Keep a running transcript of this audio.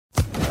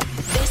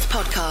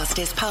podcast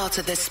is part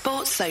of the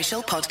Sports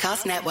Social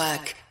Podcast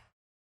Network.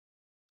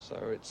 So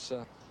it's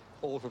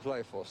all for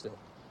play for still.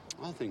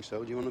 I think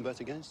so. Do you want to bet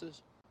against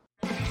us?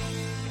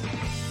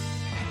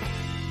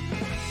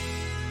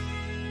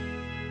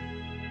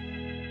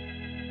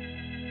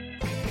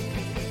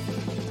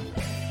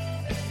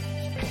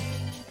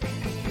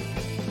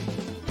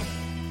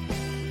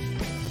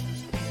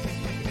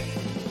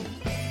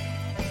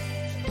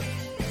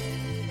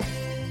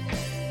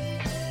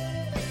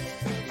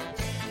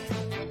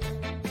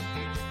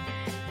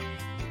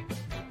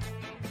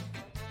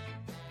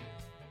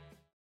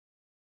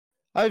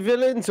 Hi,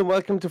 villains, and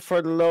welcome to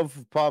For the Love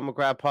of Paul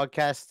McGrath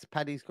podcast.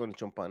 Paddy's going to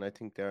jump on, I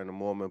think, there in a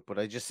moment, but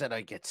I just said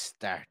I'd get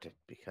started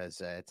because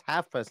it's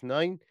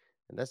 9:30,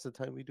 and that's the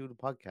time we do the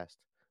podcast.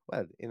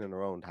 Well, in and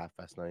around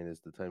 9:30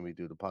 is the time we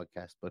do the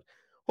podcast, but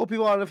hope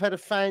you all have had a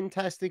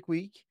fantastic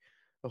week.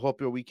 I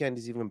hope your weekend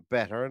is even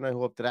better, and I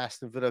hope that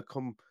Aston Villa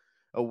come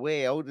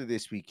away out of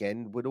this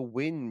weekend with a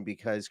win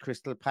because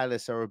Crystal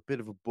Palace are a bit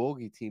of a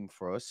bogey team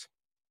for us.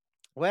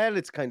 Well,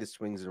 it's kind of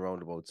swings and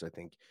roundabouts, I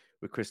think,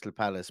 with Crystal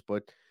Palace,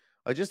 but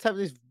I just have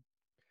these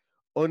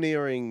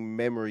unerring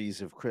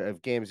memories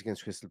of games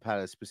against Crystal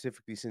Palace,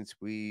 specifically since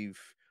we've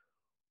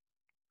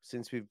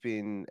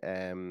been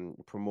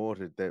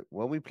promoted. That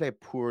when we play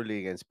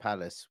poorly against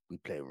Palace, we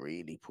play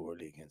really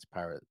poorly against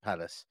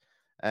Palace,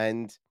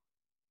 and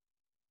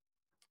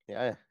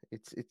yeah,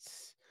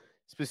 it's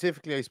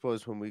specifically, I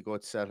suppose, when we go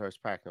to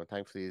Selhurst Park. Now,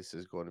 thankfully, this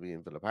is going to be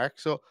in Villa Park,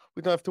 so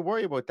we don't have to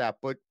worry about that.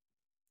 But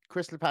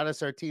Crystal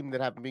Palace are a team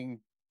that haven't been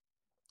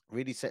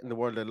really setting the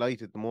world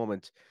alight at the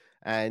moment.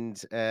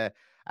 And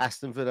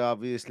Aston Villa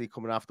obviously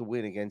coming off the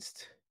win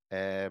against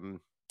Everton.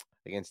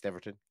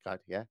 God,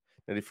 yeah.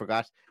 Nearly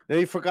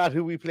forgot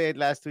who we played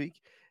last week.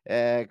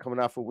 Coming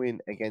off a win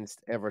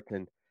against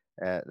Everton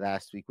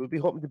last week. We'll be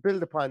hoping to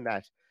build upon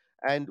that.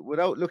 And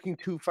without looking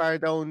too far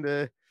down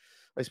the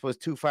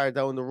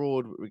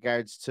road with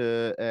regards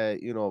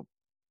to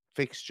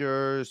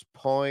fixtures,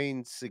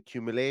 points,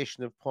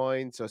 accumulation of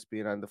points, us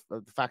being on the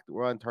fact that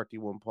we're on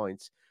 31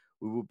 points,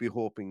 we would be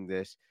hoping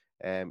that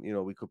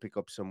we could pick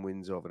up some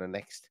wins over the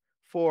next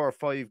 4 or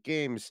 5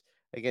 games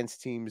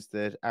against teams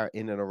that are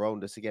in and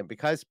around us again.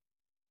 Because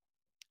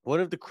one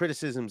of the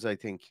criticisms, I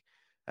think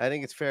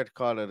it's fair to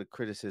call it a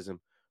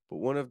criticism, but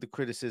one of the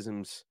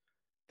criticisms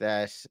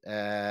that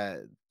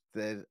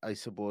that I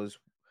suppose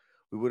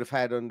we would have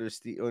had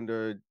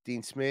under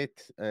Dean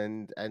Smith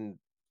and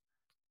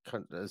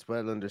as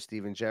well under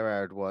Steven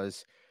Gerrard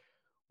was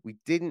we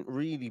didn't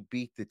really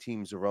beat the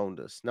teams around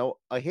us. Now,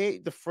 I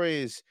hate the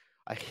phrase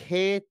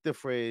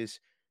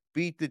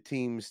beat the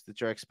teams that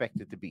you're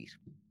expected to beat.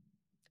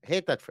 I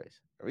hate that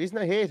phrase. The reason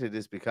I hate it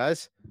is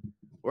because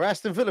we're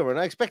Aston Villa. We're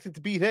not expected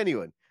to beat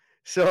anyone.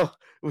 So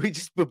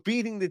but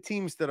beating the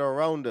teams that are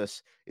around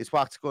us is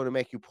what's going to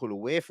make you pull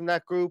away from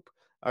that group,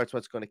 or it's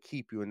what's going to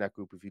keep you in that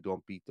group if you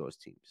don't beat those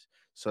teams.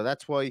 So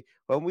that's why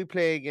when we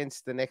play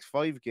against the next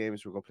 5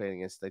 games, we're going to play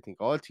against, I think,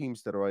 all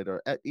teams that are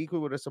either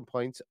equal with us on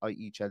points,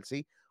 i.e.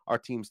 Chelsea, or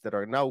teams that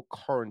are now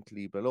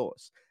currently below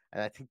us.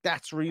 And I think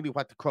that's really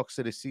what the crux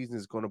of this season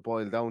is going to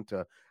boil down to.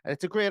 And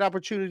it's a great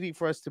opportunity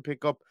for us to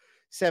pick up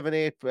 7,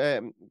 8,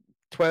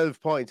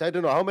 12 points. I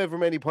don't know however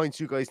many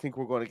points you guys think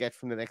we're going to get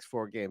from the next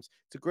 4 games.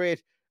 It's a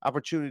great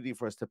opportunity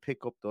for us to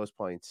pick up those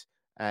points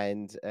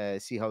and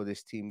see how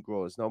this team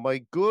grows. Now,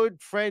 my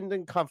good friend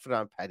and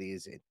confidant, Paddy,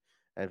 is in.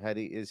 And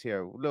Paddy is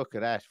here. Look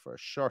at that for a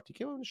shirt. He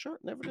came on a shirt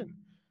and everything.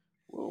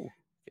 Whoa.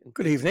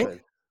 Good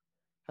evening.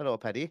 Hello,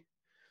 Paddy.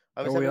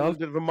 I was having a little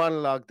bit of a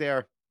monologue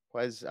there,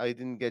 as I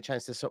didn't get a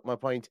chance to suck my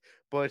point.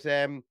 But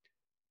how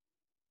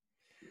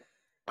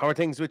are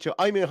things with you?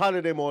 I'm in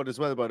holiday mode as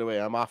well, by the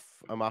way. I'm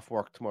off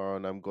work tomorrow,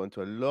 and I'm going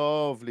to a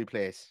lovely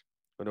place,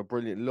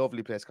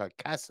 lovely place called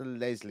Castle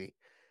Leslie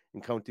in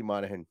County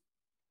Monaghan.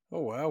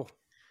 Oh wow!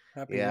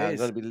 Happy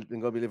days. I'm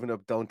going to be living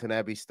up Downton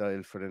Abbey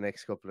style for the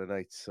next couple of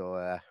nights.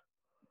 So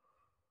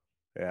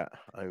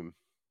I'm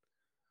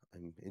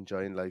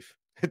enjoying life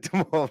at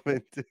the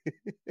moment.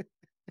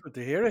 Good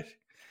to hear it.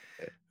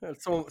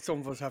 Some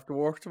of us have to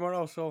work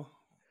tomorrow, so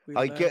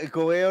I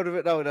go way out of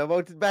it now. The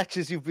amount of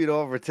matches you've been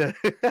over to,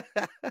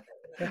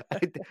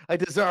 I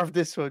deserve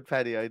this one,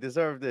 Paddy. I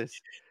deserve this.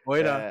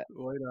 Why not?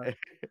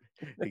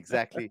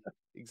 Exactly.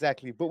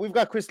 But we've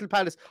got Crystal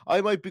Palace.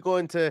 I might be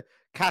going to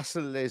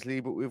Castle Leslie,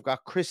 but we've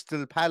got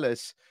Crystal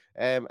Palace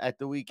at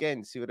the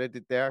weekend. See what I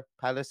did there?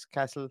 Palace,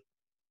 Castle.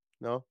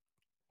 No,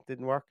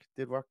 didn't work.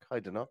 Did work? I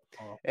don't know.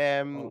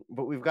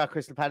 But we've got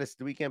Crystal Palace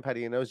the weekend,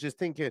 Paddy. And I was just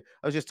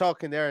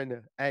talking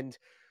there, and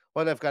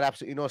well, I've got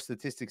absolutely no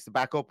statistics to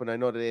back up, and I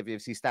know that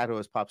AVFC Stato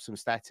has popped some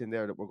stats in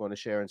there that we're going to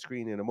share on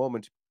screen in a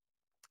moment.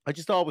 I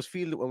just always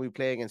feel that when we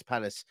play against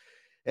Palace,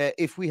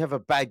 if we have a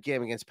bad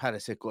game against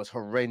Palace, it goes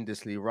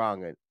horrendously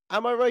wrong. And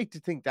am I right to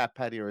think that,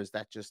 Paddy, or is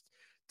that just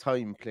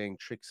time playing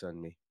tricks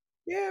on me?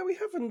 Yeah, we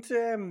haven't.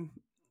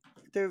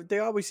 They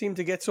always seem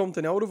to get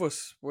something out of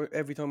us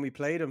every time we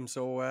play them.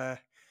 So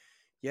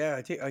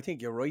yeah, I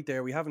think you're right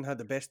there. We haven't had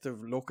the best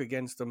of luck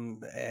against them.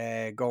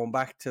 Going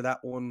back to that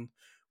one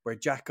where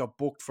Jack got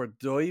booked for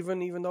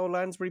diving, even though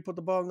Lansbury put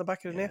the ball in the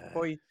back of the net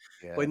by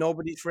Yeah.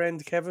 nobody's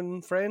friend,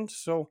 Kevin Friend.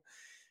 So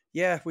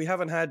yeah, we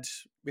haven't had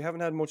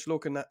much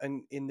luck in that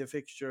in the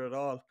fixture at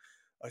all.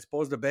 I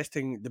suppose the best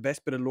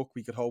bit of luck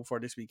we could hope for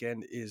this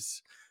weekend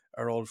is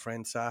our old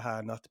friend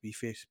Saha not to be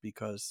fit,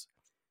 because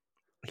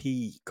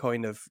he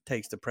kind of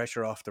takes the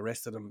pressure off the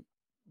rest of them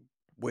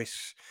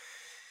with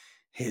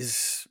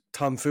his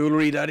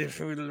tomfoolery. That if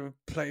we'll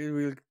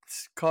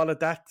call it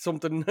that,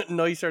 something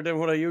nicer than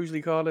what I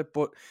usually call it.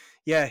 But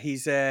yeah,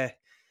 he's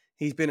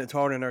been a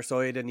thorn in our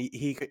side, and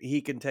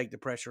he can take the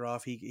pressure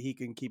off. He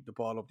can keep the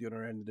ball up the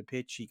other end of the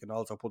pitch. He can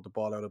also put the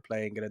ball out of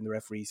play and get in the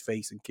referee's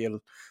face and kill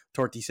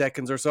 30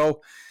 seconds or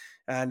so.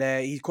 And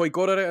he's quite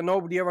good at it, and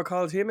nobody ever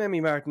calls him Emmy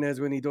Martinez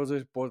when he does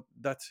it. But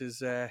that's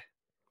the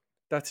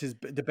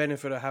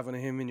benefit of having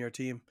him in your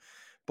team.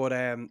 But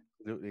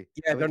Absolutely.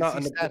 yeah, And we they're can not see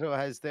on the. Stato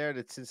has there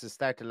that since the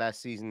start of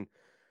last season,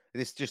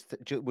 this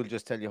will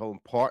just tell you how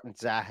important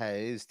Zaha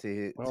is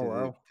Oh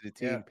wow, the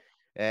yeah.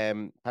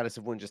 team. Palace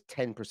have won just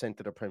 10%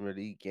 of their Premier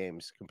League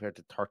games compared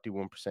to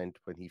 31%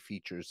 when he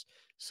features.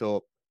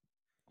 So,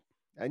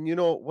 and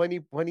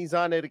when he's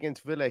on it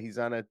against Villa, he's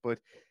on it, but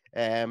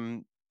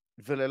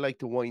Villa like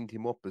to wind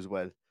him up as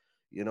well.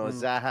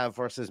 Zaha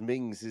versus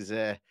Mings is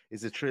a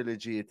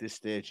trilogy at this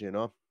stage.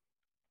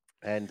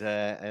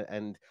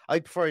 And I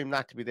prefer him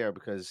not to be there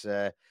because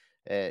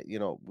you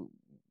know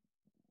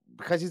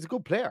because he's a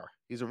good player.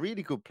 He's a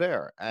really good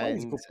player, Oh,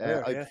 he's a and good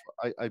player.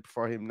 Yeah. I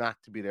prefer him not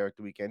to be there at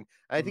the weekend.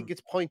 And I think Mm.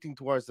 it's pointing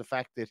towards the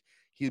fact that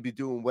he'll be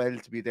doing well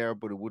to be there,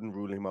 but it wouldn't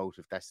rule him out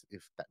if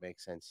that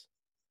makes sense.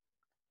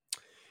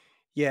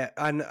 Yeah,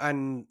 and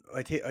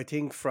I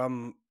think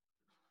from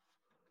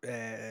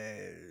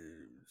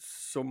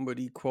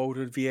somebody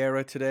quoted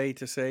Vieira today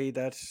to say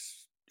that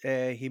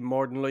he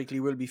more than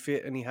likely will be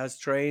fit and he has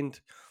trained.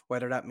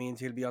 Whether that means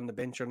he'll be on the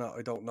bench or not,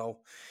 I don't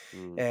know.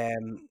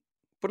 Mm.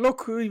 But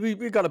look,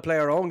 we got to play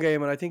our own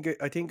game, and I think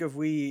if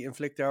we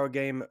inflict our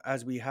game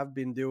as we have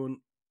been doing,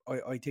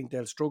 I think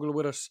they'll struggle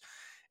with us.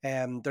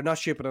 They're not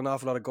shipping an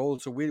awful lot of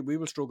goals, so we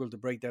will struggle to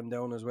break them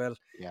down as well.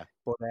 Yeah.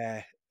 But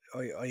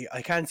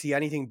I can't see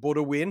anything but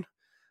a win.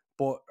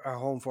 But our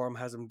home form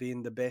hasn't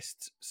been the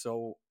best,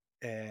 so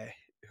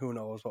who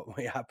knows what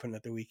might happen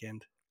at the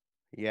weekend.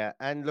 Yeah,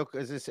 and look,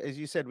 as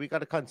you said, we got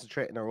to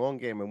concentrate in our own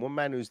game, and one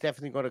man who's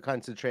definitely going to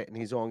concentrate in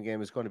his own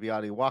game is going to be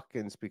Ollie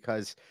Watkins,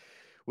 because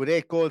with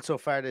 8 goals so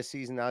far this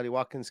season, Ollie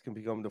Watkins can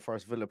become the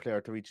first Villa player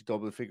to reach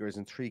double figures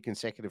in 3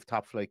 consecutive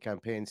top flight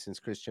campaigns since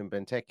Christian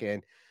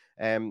Benteke.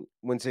 And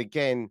once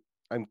again,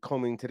 I'm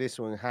coming to this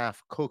one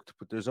half cooked,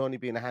 but there's only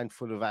been a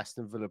handful of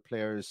Aston Villa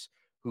players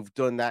who've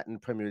done that in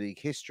Premier League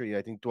history.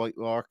 I think Dwight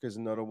York is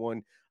another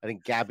one. I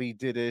think Gabby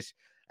did it.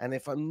 And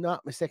if I'm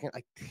not mistaken,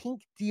 I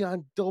think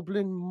Dion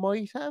Dublin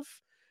might have.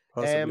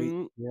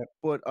 Possibly, yeah.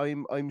 But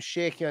I'm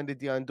shaky on the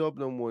Dion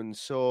Dublin one.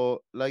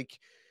 So like,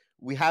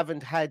 we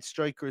haven't had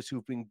strikers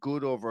who've been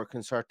good over a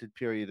concerted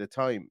period of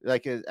time.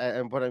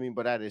 And what I mean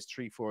by that is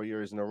 3-4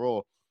 years in a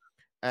row.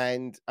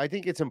 And I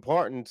think it's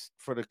important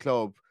for the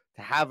club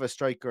to have a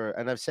striker.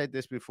 And I've said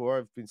this before,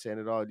 I've been saying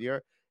it all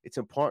year. It's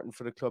important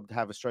for the club to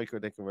have a striker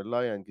they can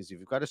rely on, because if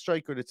you've got a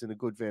striker that's in a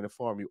good vein of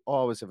form, you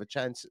always have a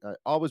chance. I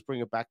always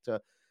bring it back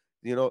to,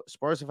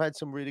 Spurs have had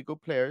some really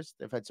good players.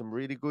 They've had some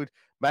really good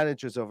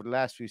managers over the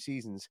last few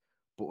seasons.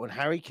 But when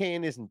Harry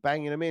Kane isn't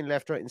banging them in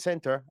left, right, and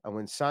centre, and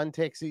when Son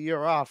takes a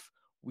year off,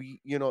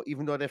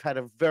 even though they've had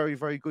a very,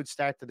 very good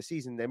start to the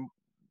season, they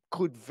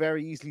could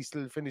very easily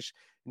still finish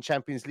in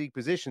Champions League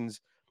positions.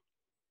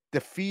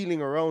 The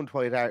feeling around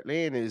White Hart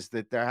Lane is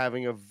that they're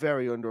having a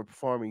very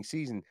underperforming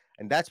season.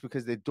 And that's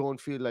because they don't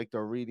feel like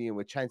they're really in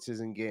with chances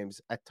in games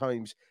at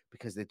times,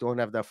 because they don't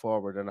have that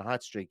forward on a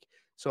hot streak.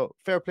 So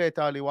fair play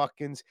to Ollie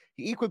Watkins.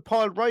 He equaled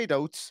Paul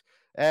Rideout's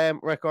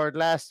record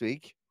last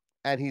week,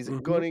 and he's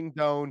gunning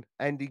down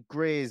Andy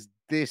Gray's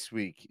this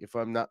week, if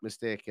I'm not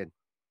mistaken.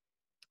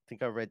 I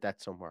think I read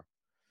that somewhere.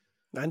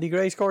 Andy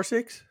Gray scored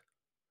 6.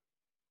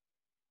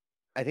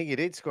 I think he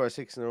did score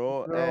 6 in a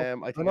row.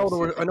 I think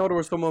I know there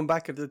was someone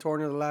back at the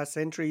turn of the last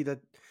century that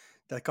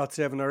got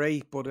 7 or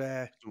 8, but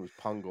it was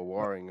Pongo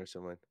Waring or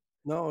someone.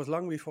 No, it was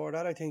long before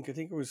that. I think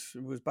it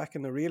was back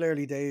in the real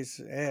early days,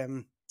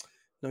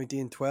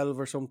 1912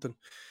 or something.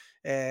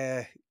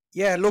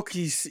 Yeah, look,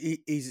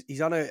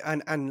 he's on a,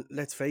 and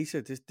let's face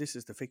it, this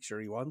is the fixture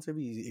he wants if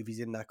he's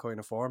in that kind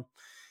of form.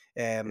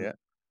 Yeah.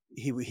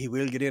 He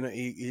will get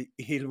in.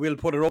 He will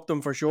put it up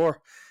them for sure.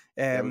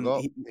 There we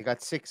go. He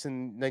got 6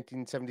 in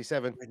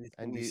 1977,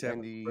 and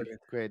he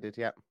graded,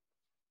 yeah.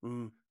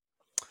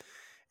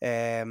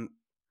 They're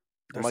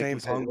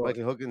saying Pongo.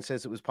 Michael Huggins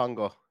says it was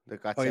Pongo that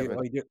got 7.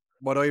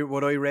 What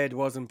I read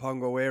wasn't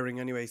Pongo Waring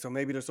anyway, so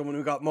maybe there's someone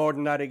who got more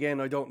than that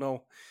again. I don't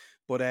know,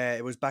 but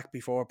it was back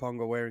before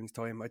Pongo Waring's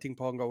time. I think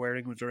Pongo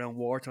Waring was around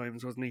war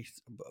times, wasn't he?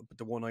 But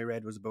the one I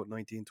read was about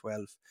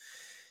 1912.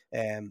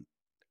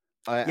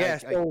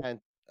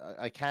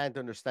 I can't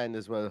understand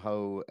as well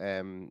how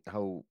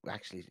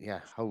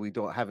we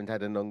haven't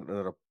had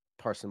another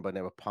person by the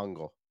name of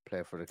Pongo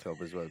play for the club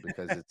as well,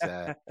 because it's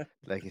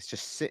like it's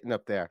just sitting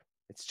up there.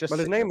 It's just Well,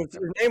 his sitting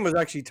up name was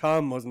actually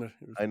Tom, wasn't it?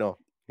 I know.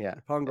 Yeah.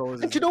 Pongo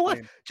was And his do you know what?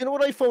 name. Do you know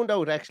what I found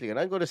out actually? And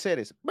I'm going to say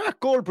this: Mark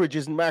Goldbridge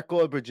isn't Mark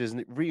Goldbridge's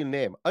real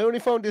name. I only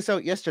found this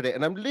out yesterday,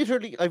 and I've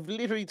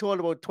literally told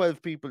about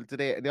 12 people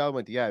today, and they all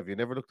went, "Yeah, have you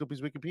never looked up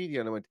his Wikipedia?"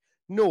 And I went,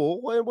 "No,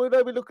 why would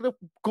I be looking up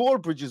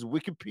Goldbridge's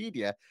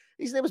Wikipedia?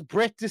 His name was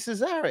Brett de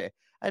Cesare,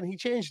 and he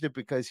changed it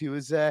because he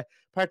was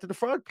part of the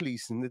fraud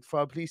police, and the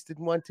fraud police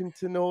didn't want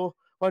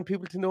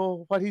people to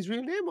know what his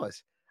real name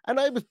was." And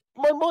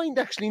my mind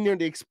actually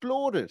nearly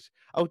exploded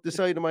out the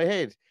side of my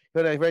head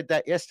when I read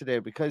that yesterday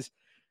because,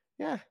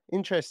 yeah,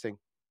 interesting.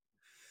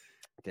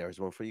 There's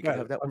one for you. You can Well,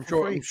 have that one I'm for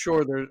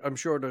sure. free. I'm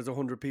sure there's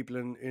 100 people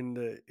in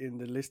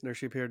the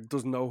listenership here that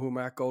doesn't know who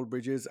Mark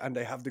Goldbridge is, and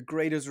they have the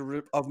greatest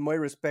of my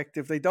respect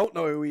if they don't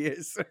know who he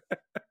is.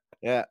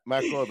 Yeah,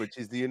 Mark Goldbridge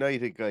is the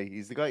United guy.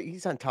 He's the guy.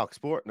 He's on Talk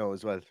Sport now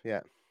as well.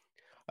 Yeah,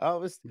 I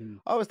always,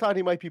 I always thought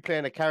he might be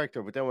playing a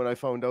character, but then when I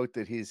found out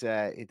that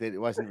that it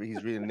wasn't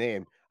his real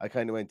name, I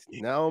kind of went,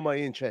 "Now my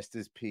interest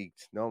is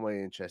piqued. Now my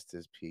interest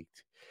is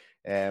piqued."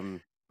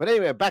 But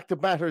anyway, back to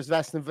matters.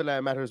 Aston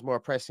Villa matters more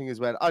pressing as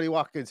well. Ollie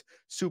Watkins,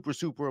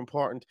 super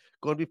important.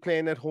 Going to be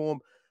playing at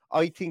home.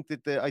 I think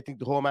the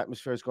home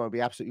atmosphere is going to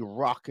be absolutely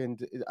rocking.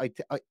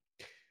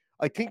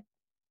 I think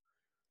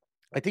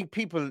I think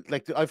people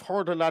like I've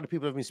heard a lot of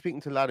people. I've been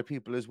speaking to a lot of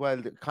people as well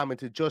that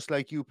commented just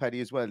like you, Paddy,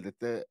 as well.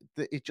 That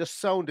it just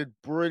sounded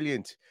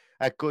brilliant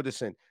at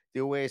Goodison, the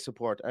away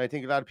support, and I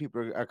think a lot of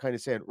people are kind of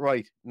saying,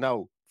 right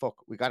now, fuck,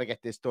 we got to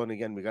get this done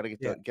again. We got to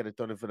Yeah, get it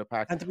done in Villa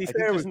Park. and to be I think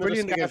fair, it there's was another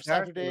brilliant Scarf against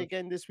Saturday Arsenal.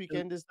 again this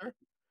weekend, is there?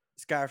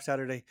 Scarf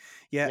Saturday,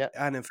 yeah, Yeah,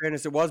 and in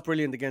fairness, it was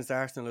brilliant against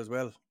Arsenal as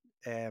well.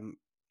 yeah,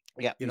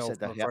 You you know, said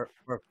that. Yeah,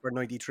 for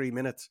 93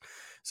 minutes.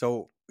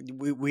 So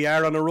we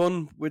are on a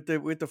run with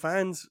the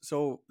fans.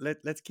 So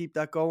let's keep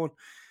that going.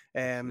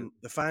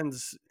 The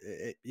fans,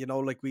 you know,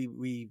 like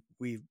we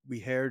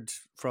heard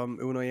from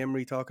Unai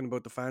Emery talking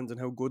about the fans and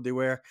how good they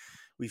were.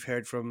 We've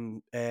heard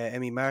from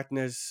Emi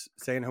Martinez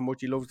saying how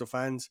much he loves the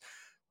fans.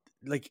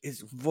 Like,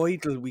 it's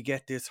vital we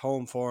get this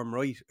home form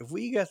right. If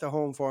we get the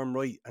home form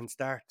right and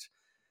start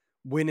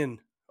winning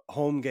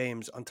home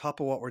games on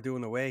top of what we're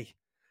doing away,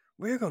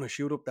 we're going to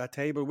shoot up that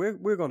table.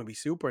 We're going to be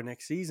super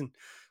next season.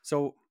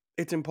 So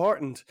it's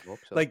important. I hope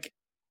so. Like,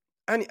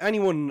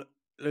 anyone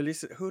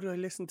listen. Who did I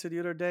listen to the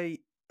other day?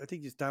 I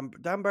think it's Dan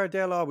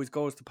Bardell. Always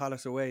goes to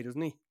Palace away,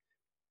 doesn't he?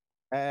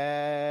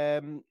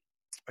 Um,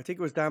 I think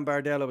it was Dan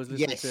Bardell I was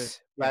listening to.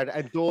 yes, Yeah.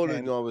 and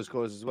Dolan Um, always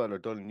goes as well, or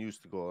Dolan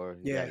used to go, or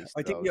yeah, yeah, he I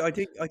still think always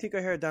goes. I think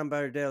I heard Dan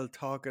Bardell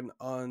talking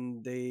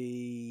on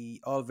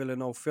the All Villa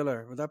No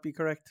Filler. Would that be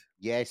correct?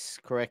 Yes,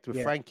 correct with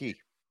Yeah. Frankie.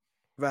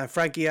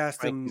 Frankie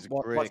asked him Frankie's a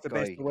what's great the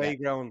best guy. Yeah, away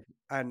ground,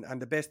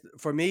 and the best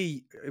for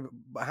me,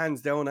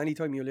 hands down.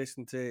 Anytime you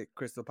listen to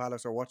Crystal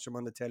Palace or watch them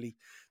on the telly,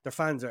 their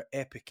fans are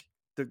epic.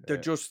 They're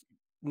just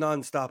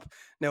non-stop.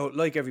 Now,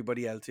 like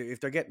everybody else, if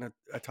they're getting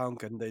a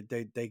Tonkin, they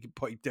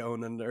pipe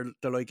down and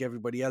they're like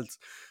everybody else.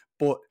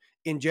 But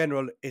in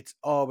general, it's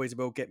always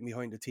about getting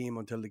behind the team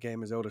until the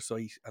game is out of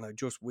sight. And I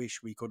just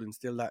wish we could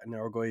instill that in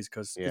our guys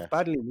because yeah. it's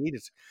badly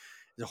needed.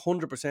 It's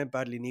 100%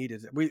 badly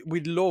needed.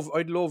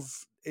 I'd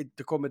love it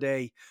to come a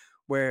day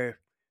where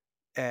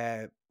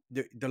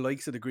the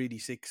likes of the Greedy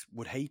Six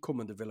would hate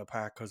coming to Villa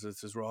Park because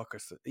it's as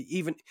raucous.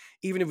 Even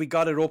if we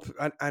got it up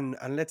and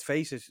let's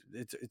face it,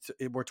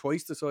 we're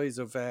twice the size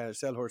of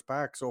Selhurst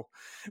Park, so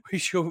we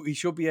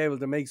should be able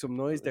to make some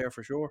noise there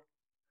for sure.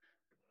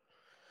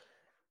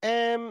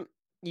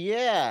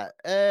 Yeah,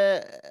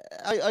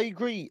 I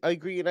agree. I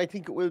agree, and I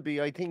think it will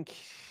be. I think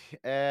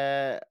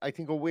a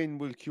win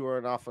will cure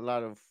an awful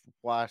lot of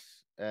what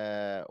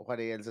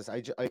ails us.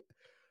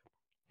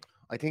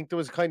 I think there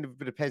was kind of a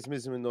bit of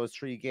pessimism in those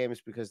three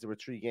games because there were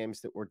three games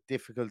that were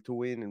difficult to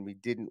win and we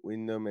didn't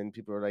win them, and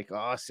people were like,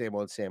 "Oh, same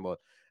old, same old."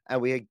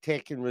 And we had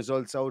taken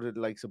results out of the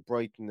likes of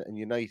Brighton and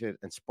United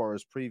and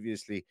Spurs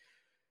previously,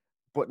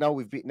 but now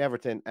we've beaten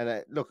Everton.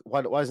 And look,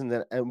 while it wasn't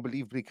an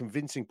unbelievably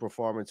convincing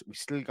performance, we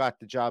still got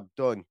the job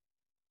done.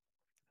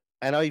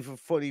 And I have a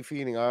funny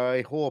feeling, or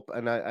I hope,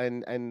 and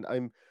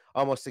I'm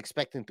almost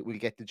expecting that we'll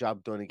get the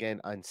job done again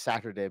on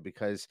Saturday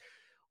because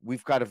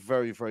we've got a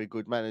very, very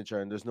good manager,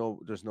 and there's no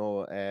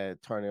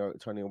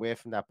turning away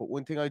from that. But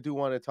one thing I do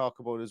want to talk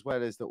about as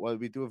well is that while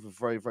we do have a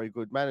very, very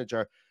good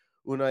manager,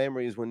 Unai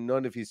Emery has won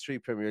none of his three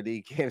Premier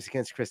League games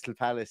against Crystal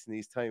Palace in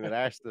his time at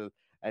Arsenal,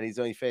 and he's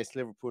only faced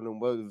Liverpool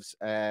and Wolves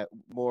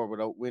more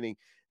without winning.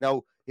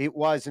 Now, it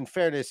was, in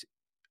fairness,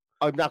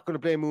 I'm not going to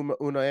blame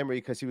Unai Emery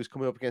because he was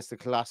coming up against the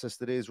colossus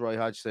that is Roy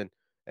Hodgson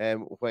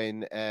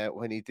when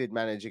he did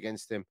manage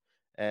against him.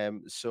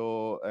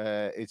 So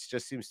it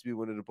just seems to be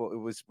it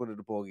was one of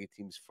the bogey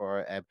teams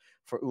for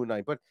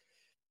Unai. But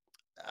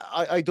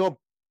I don't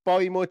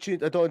buy much. I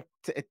don't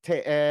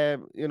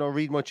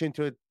read much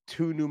into it.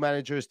 Two new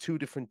managers, two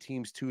different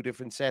teams, two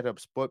different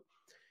setups. But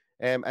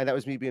and that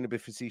was me being a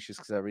bit facetious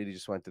because I really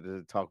just wanted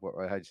to talk about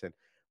Roy Hodgson.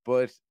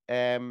 But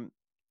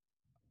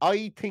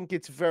I think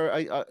it's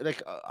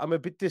I'm a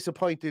bit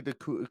disappointed that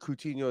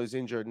Coutinho is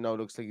injured and now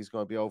looks like he's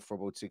going to be out for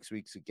about 6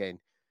 weeks again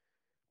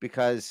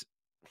because,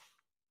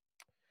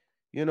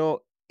 you know,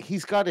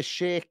 he's got to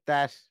shake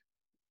that,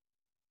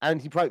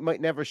 and he probably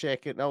might never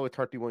shake it now at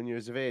 31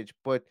 years of age.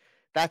 But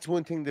that's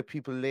one thing that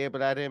people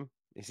label at him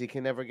is he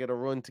can never get a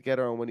run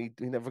together, and when he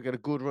never get a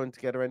good run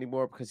together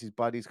anymore because his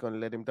body's going to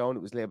let him down.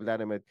 It was labeled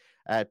at him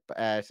at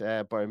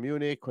Bayern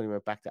Munich when he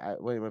went back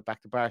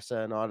to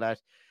Barca and all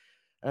that.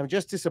 And I'm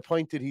just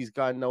disappointed he's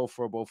gone now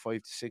for about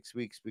 5 to 6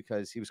 weeks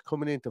because he was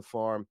coming into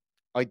form.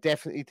 I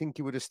definitely think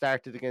he would have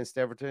started against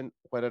Everton.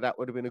 Whether that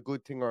would have been a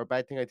good thing or a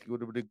bad thing, I think it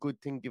would have been a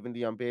good thing given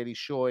Leon Bailey's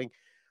showing.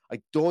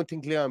 I don't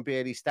think Leon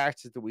Bailey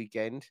starts at the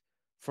weekend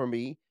for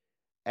me.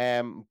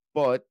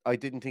 But I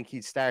didn't think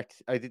he'd start.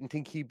 I didn't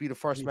think he'd be the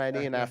first man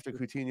in after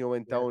Coutinho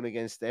went down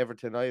against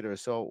Everton either.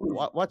 So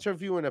what's your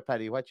view on it,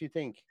 Paddy? What do you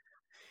think?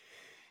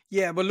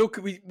 Yeah, but look,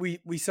 we've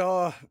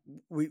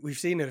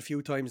seen it a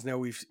few times now.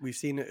 We've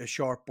seen a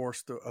short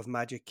burst of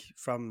magic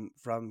from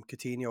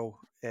Coutinho.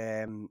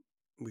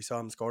 We saw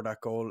him score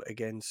that goal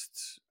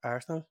against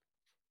Arsenal,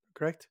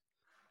 correct?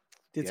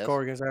 Did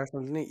score against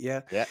Arsenal, didn't he?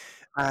 Yeah. Yeah.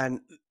 And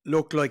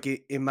looked like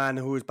a man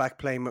who was back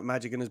playing with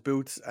magic in his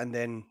boots and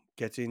then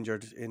gets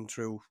injured in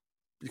true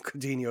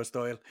Coutinho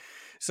style.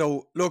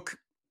 So look,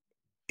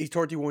 he's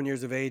 31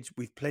 years of age.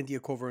 We've plenty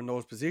of cover in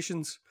those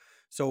positions.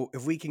 So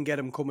if we can get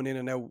him coming in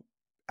and out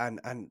and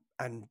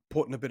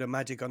putting a bit of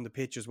magic on the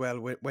pitch as well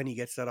when he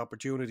gets that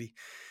opportunity,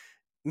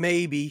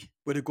 maybe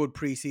with a good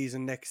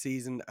preseason next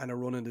season and a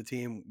run in the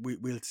team,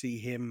 we'll see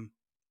him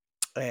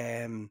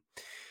gaining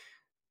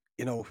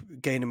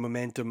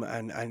momentum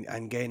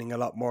and gaining a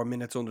lot more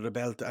minutes under the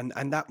belt.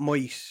 And that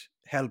might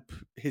help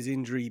his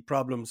injury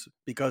problems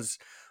because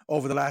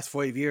over the last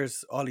 5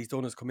 years, all he's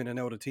done is come in and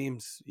out of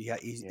teams. He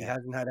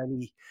hasn't had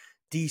any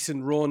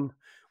decent run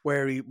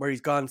where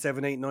he's gone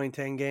 7, 8, 9,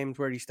 10 games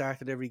where he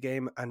started every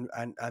game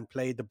and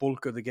played the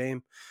bulk of the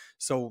game.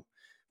 So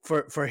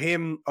for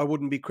him, I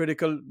wouldn't be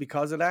critical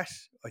because of that.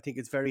 I think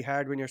it's very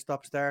hard when you're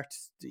stop-start.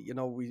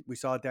 We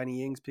saw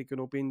Danny Ings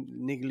picking up in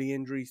niggly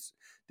injuries,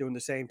 doing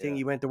the same thing.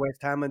 He went to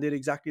West Ham and did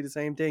exactly the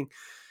same thing.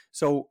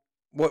 So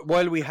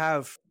while we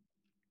have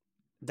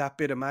that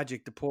bit of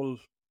magic to pull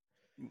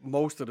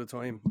most of the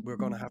time, we're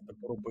going to have to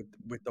put up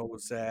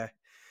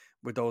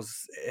with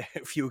those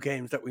few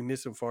games that we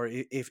miss him for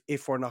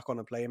if we're not going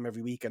to play him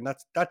every week. And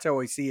that's how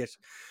I see it.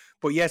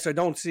 But yes, I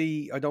don't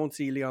see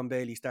Leon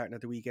Bailey starting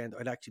at the weekend.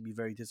 I'd actually be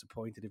very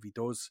disappointed if he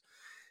does.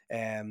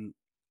 I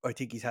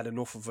think he's had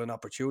enough of an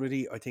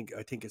opportunity. I think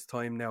it's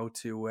time now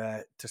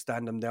to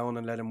stand him down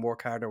and let him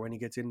work harder when he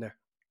gets in there.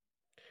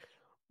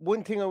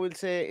 One thing I will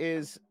say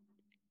is,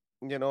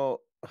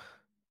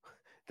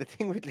 the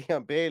thing with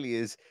Leon Bailey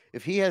is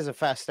if he has a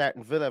fast start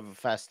and Villa have a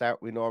fast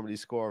start, we normally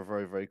score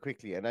very, very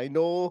quickly. And I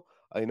know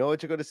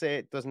what you're going to say.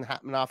 It doesn't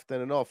happen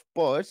often enough,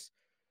 but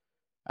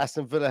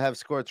Aston Villa have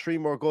scored 3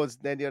 more goals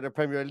than any other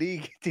Premier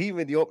League team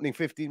in the opening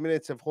 15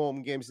 minutes of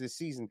home games this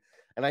season.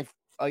 And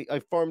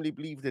I firmly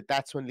believe that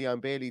that's when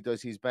Leon Bailey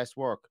does his best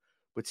work.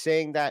 But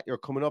saying that, you're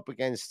coming up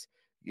against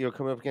Gay, you're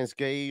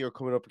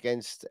coming up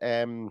against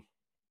Anderson.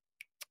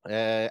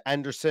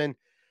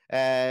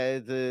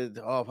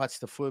 What's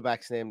the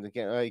fullback's name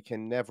again? I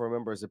can never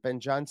remember. Is it Ben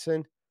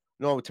Johnson?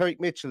 No, Tyreek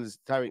Mitchell.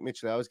 I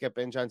always get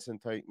Ben Johnson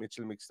and Tyreek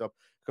Mitchell mixed up.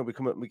 Going to be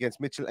coming up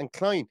against Mitchell and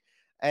Klein.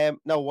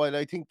 Now, while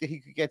I think that he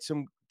could get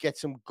some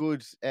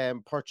good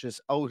purchase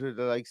out of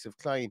the likes of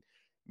Klein,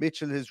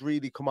 Mitchell has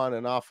really come on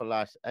an awful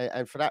lot.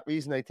 And for that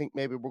reason, I think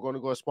maybe we're going to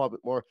go a small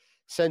bit more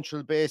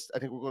central based. I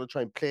think we're going to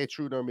try and play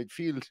through their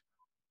midfield.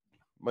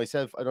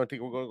 Myself, I don't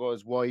think we're going to go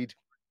as wide.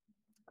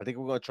 I think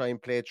we're going to try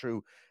and play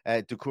through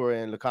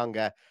Doucouré and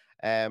Lokonga,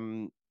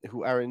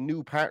 who are a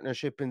new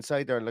partnership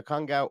inside there.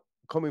 Lokonga,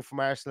 coming from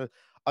Arsenal,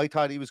 I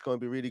thought he was going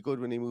to be really good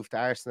when he moved to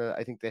Arsenal.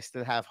 I think they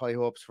still have high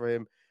hopes for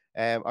him,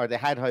 or they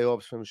had high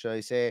hopes for him, should I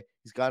say.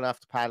 He's gone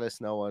off to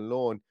Palace now on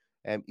loan.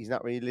 He's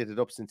not really lit it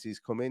up since he's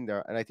come in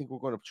there. And I think we're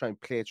going to try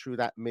and play through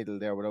that middle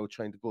there without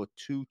trying to go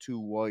too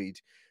wide.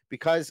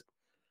 Because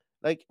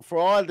like for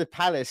all the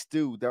Palace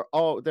do, they're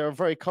a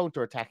very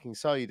counter-attacking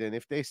side, and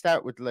if they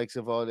start with the likes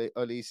of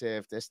Olise,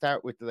 if they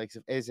start with the likes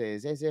of Eze,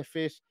 is Eze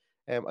fit?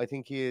 I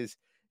think he is.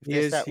 He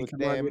came on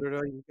the other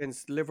night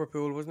against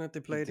Liverpool, wasn't it? They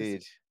played. He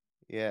did,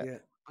 yeah.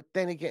 But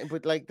then again,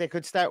 they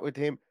could start with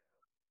him,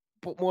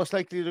 but most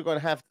likely they're going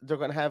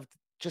to have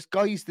just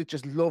guys that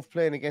just love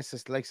playing against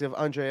us, like of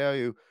Andre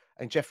Ayew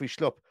and Jeffrey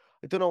Schlupp.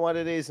 I don't know what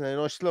it is, and I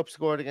know Schlupp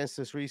scored against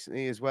us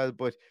recently as well,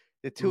 but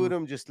the two of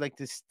them just like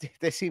this,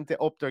 they seem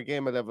to up their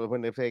game a level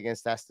when they play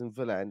against Aston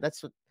Villa, and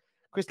that's what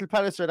Crystal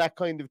Palace are. That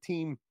kind of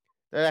team.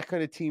 They're that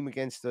kind of team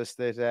against us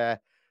that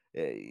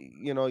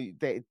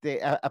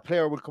a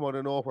player will come out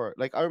of nowhere.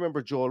 Like I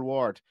remember Joel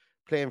Ward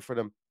playing for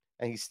them,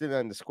 and he's still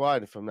on the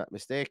squad if I'm not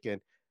mistaken.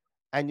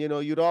 And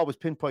you'd always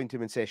pinpoint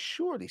him and say,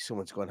 surely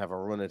someone's going to have a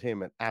run at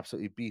him and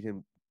absolutely beat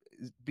him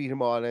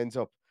all ends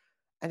up.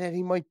 And then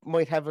he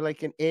might have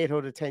like an 8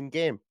 out of 10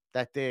 game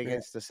that day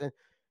against us. And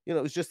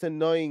it was just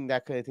annoying,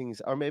 that kind of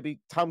things. Or maybe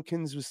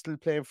Tompkins was still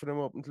playing for them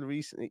up until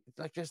recently. It's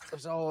like just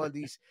there's all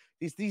these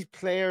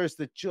players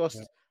that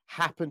just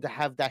happen to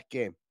have that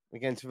game.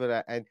 against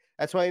Villa, and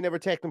that's why I never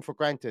take them for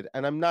granted.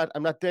 And I'm not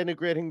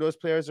denigrating those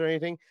players or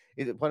anything.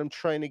 What I'm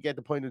trying to get,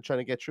 the point I'm trying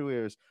to get through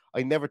here is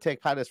I never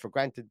take Palace for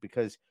granted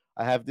because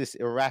I have this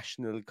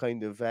irrational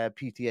kind of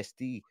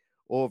PTSD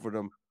over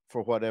them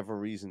for whatever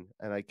reason,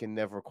 and I can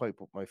never quite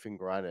put my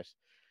finger on it.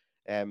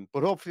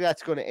 But hopefully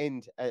that's going to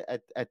end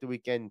at the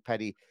weekend,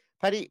 Paddy.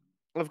 Paddy,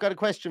 I've got a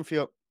question for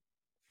you.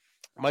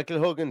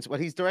 Michael Huggins, well,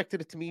 he's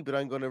directed it to me, but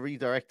I'm going to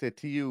redirect it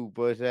to you.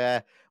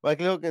 But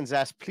Michael Huggins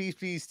asked,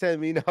 please tell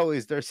me now,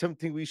 is there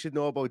something we should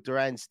know about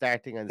Duran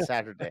starting on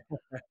Saturday?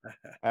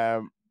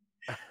 Um,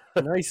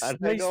 Nice, and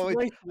I nice, know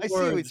nice I see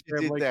what words you there,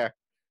 did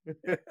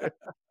Michael.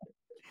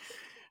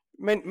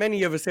 there.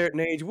 Many of a certain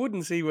age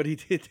wouldn't see what he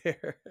did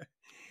there.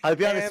 I'll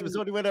be honest, it was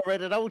only when I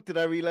read it out that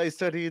I realised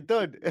what he had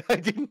done. I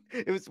didn't.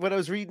 It was when I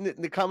was reading it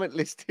in the comment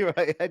list here,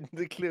 I hadn't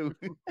the clue.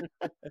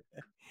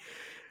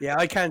 Yeah,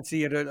 I can't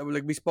see it.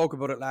 Like we spoke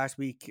about it last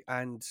week,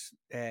 and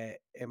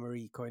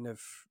Emery kind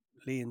of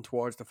leaned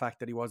towards the fact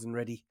that he wasn't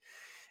ready.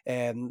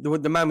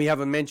 The man we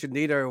haven't mentioned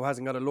either, who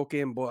hasn't got a look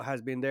in but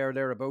has been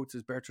thereabouts,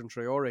 is Bertrand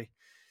Traore.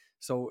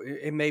 So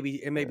it may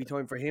be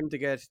time for him to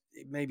get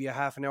maybe a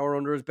half an hour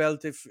under his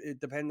belt, if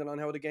depending on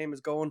how the game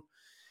is going.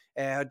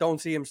 I don't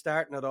see him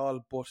starting at all,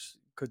 but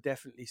could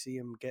definitely see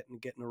him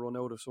getting a run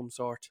out of some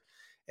sort.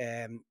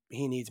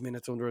 He needs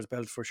minutes under his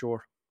belt for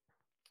sure.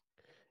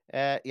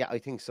 Yeah, I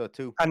think so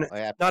too. And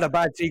not a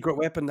bad secret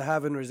weapon to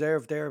have in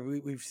reserve there.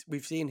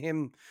 We've seen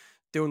him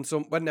doing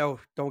some. Well, no,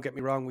 don't get me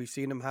wrong. We've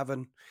seen him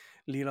having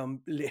Leon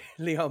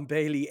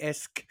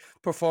Bailey-esque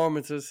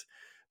performances,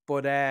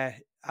 but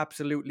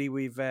absolutely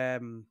we've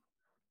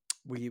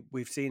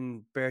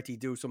seen Bertie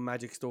do some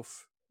magic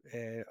stuff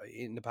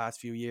in the past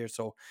few years.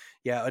 So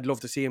yeah, I'd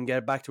love to see him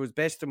get back to his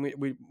best. And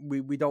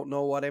we don't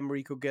know what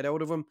Emery could get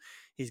out of him.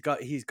 He's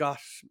got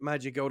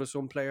magic out of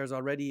some players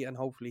already, and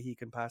hopefully he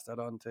can pass that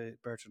on to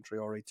Bertrand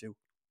Traore too.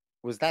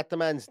 Was that the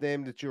man's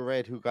name that you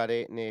read who got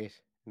 8 and 8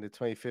 in the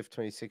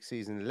 25-26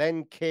 season?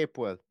 Len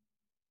Capewell.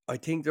 I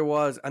think there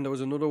was, and there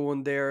was another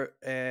one there.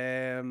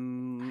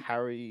 Harry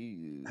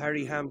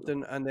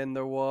Hampton, and then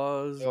there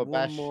was one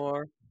Bash.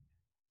 more.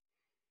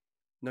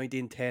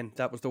 1910.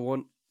 That was the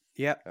one.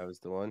 Yeah, that was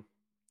the one.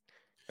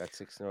 Got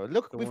 6 in a row.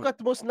 Look, we've got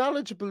the most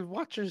knowledgeable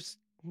watchers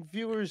and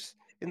viewers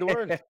in the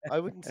world. I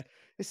wouldn't.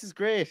 This is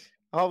great.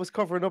 Always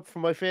covering up for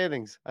my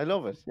failings. I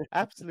love it.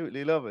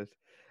 Absolutely love it.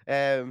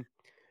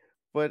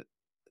 But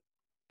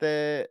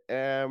the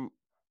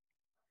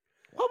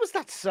what was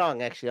that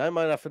song? Actually, I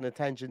might off on a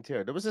tangent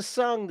here. There was a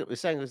song that was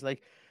sang. It was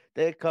like,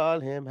 they call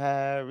him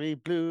Harry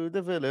Blue,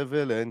 the Villa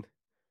villain.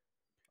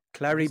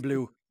 Clary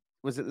Blue.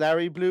 Was it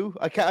Larry Blue?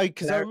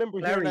 Because I remember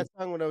hearing that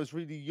song when I was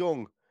really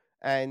young.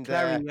 And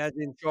Clary, as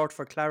in short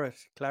for claret.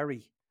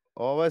 Clary.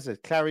 Oh, was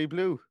it Clary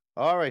Blue?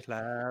 All right.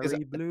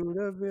 Clary Blue,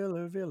 the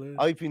Villa.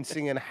 I've been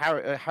singing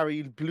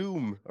Harry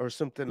Bloom or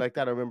something like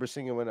that. I remember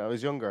singing when I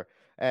was younger.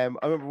 I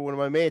remember one of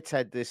my mates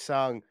had this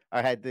song.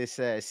 I had this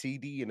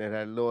CD, and it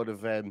had a load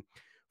of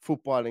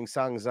footballing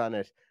songs on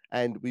it.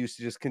 And we used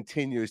to just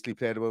continuously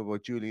play them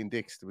about Julian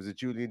Dix. There was a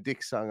Julian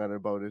Dix song on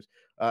it,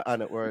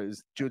 where it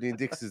was Julian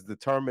Dix is the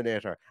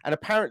Terminator. And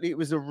apparently it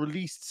was a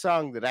released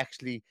song that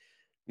actually,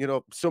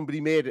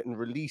 somebody made it and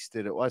released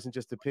it. It wasn't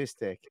just a piss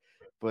take.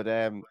 But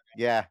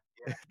yeah,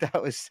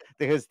 that was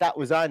because that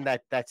was on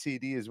that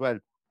CD as well.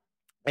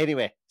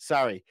 Anyway,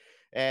 sorry.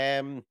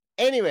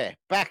 Anyway,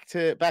 back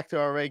to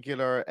our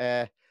regular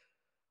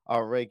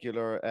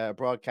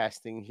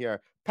broadcasting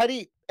here.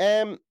 Paddy,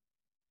 I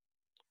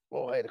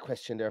had a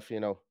question there for you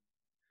now.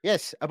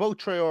 Yes, about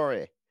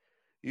Traore.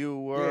 You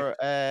were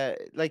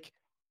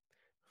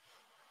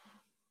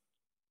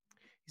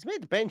he's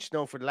made the bench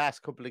now for the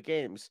last couple of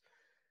games.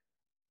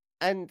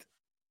 And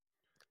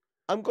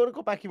I'm going to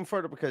go back even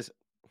further because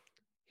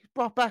he's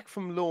brought back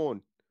from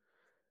loan.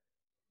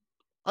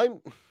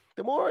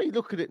 The more I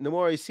look at it and the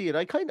more I see it,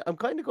 I'm kind of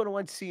going to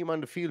want to see him on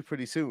the field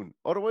pretty soon.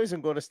 Otherwise,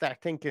 I'm going to start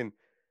thinking,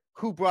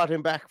 who brought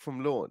him back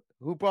from loan?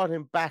 Who brought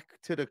him back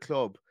to the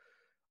club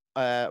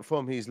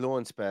from his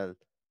loan spell?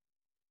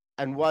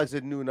 And was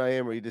it Unai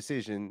Emery's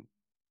decision?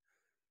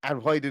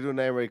 And why did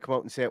Unai Emery come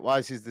out and say it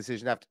was his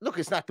decision after? Look,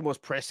 it's not the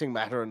most pressing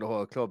matter in the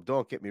whole club.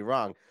 Don't get me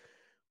wrong.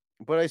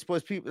 But I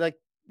suppose people, like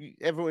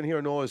everyone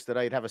here, knows that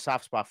I'd have a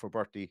soft spot for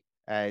Bertie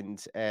and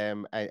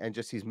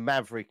just his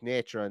maverick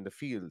nature on the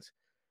field.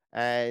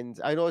 And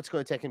I know it's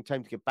going to take him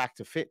time to get back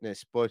to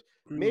fitness, but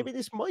maybe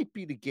this might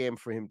be the game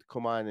for him to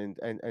come on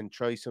and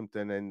try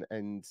something.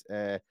 And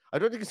I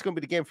don't think it's going to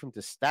be the game for him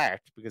to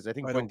start, because I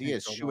think Buendia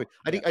is shooing.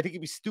 I think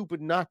it'd be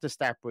stupid not to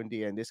start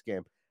Buendia in this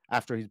game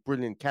after his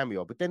brilliant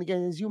cameo. But then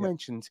again, as you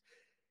mentioned,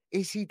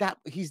 is he that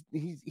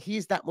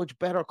he's that much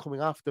better coming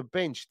off the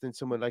bench than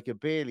someone like a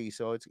Bailey?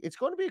 So it's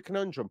going to be a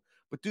conundrum.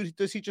 But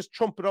does he just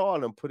trump it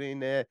all and put in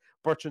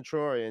Bertrand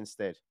Traore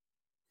instead?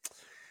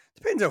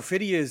 Depends how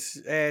fit he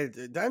is.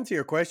 To answer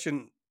your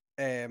question,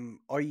 I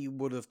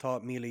would have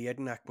thought Mila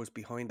Jedinak was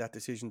behind that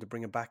decision to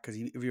bring him back, because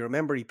if you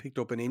remember, he picked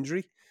up an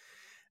injury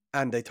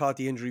and they thought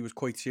the injury was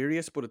quite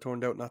serious, but it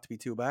turned out not to be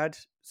too bad.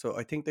 So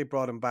I think they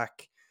brought him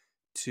back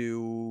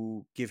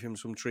to give him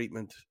some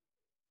treatment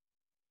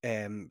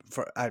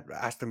for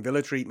Aston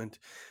Villa treatment,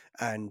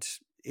 and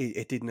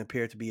it didn't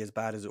appear to be as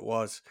bad as it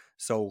was.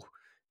 So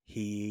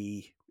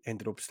he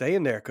ended up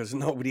staying there because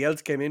nobody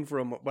else came in for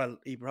him. Well,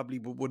 he probably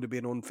would have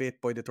been unfit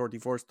by the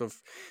 31st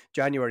of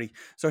January.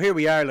 So here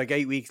we are, like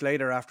 8 weeks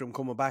later after him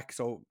coming back.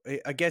 So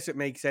I guess it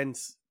makes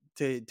sense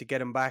to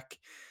get him back,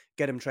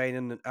 get him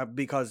training,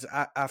 because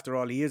after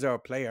all, he is our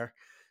player.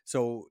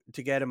 So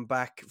to get him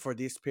back for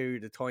this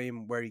period of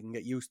time where he can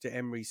get used to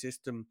Emery's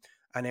system,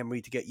 and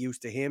Emery to get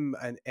used to him,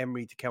 and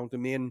Emery to count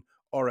him in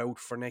or out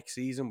for next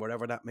season,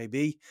 whatever that may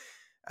be.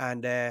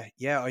 And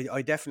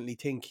I definitely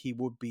think he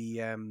would be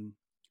a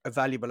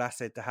valuable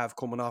asset to have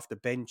coming off the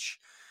bench,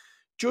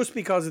 just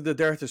because of the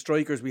dearth of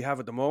strikers we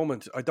have at the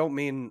moment. I don't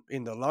mean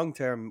in the long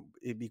term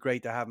it'd be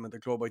great to have him at the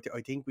club.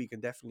 I think we can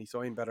definitely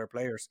sign better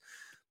players,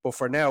 but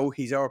for now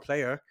he's our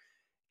player.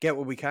 Get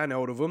what we can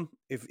out of him.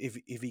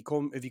 If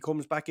he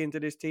comes back into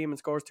this team and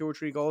scores 2 or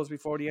 3 goals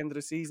before the end of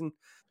the season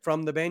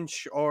from the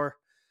bench, or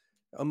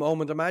a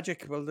moment of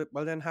magic,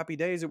 well then happy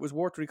days. It was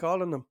worth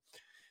recalling them.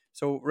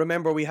 So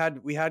remember, we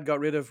had got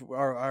rid of,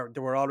 or they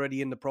were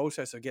already in the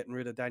process of getting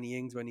rid of Danny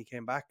Ings when he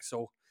came back.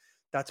 So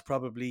that's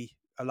probably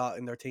a lot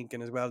in their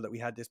thinking as well, that we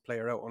had this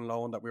player out on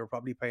loan that we were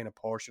probably paying a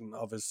portion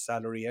of his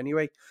salary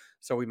anyway.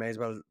 So we may as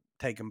well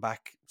take him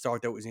back,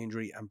 sort out his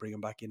injury, and bring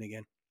him back in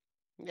again.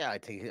 Yeah, I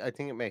think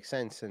it makes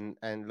sense,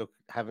 and look,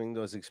 having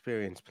those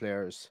experienced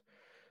players,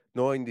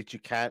 knowing that you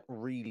can't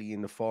really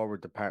in the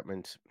forward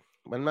department.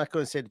 Well, I'm not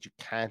going to say that you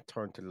can't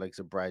turn to the likes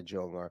of Brad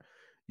Young, or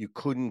you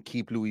couldn't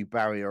keep Louis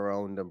Barry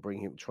around and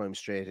throw him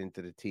straight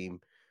into the team.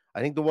 I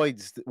think the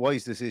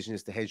wise decision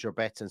is to hedge your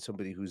bets on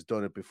somebody who's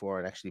done it before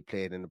and actually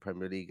played in the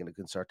Premier League in a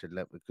concerted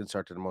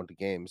amount of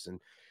games.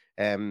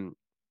 And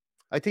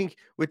I think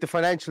with the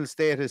financial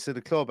status of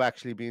the club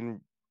actually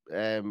being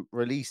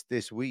released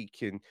this week,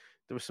 and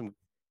there was some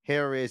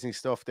hair-raising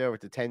stuff there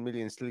with the 10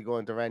 million still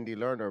going to Randy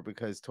Lerner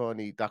because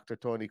Dr.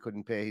 Tony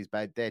couldn't pay his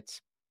bad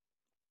debts.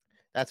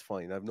 That's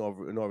fine. I've no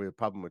real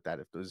problem with that.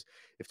 If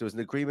there was an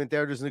agreement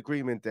there, there's an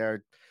agreement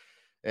there.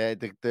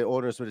 The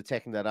owners would have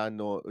taken that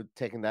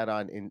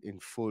on in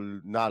full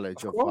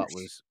knowledge of what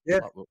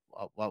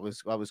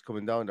was what was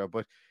coming down there.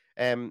 But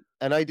and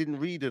I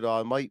didn't read it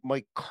all.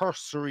 My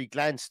cursory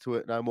glance to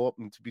it, and I'm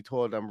open to be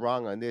told I'm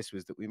wrong on this,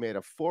 was that we made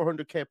a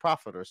 400k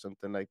profit or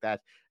something like that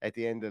at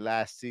the end of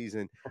last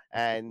season.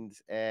 And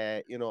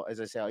as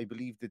I say, I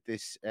believe that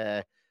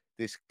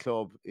this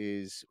club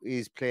is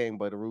playing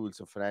by the rules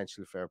of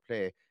financial fair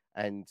play.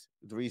 And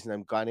the reason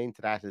I'm gone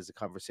into that as a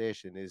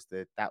conversation is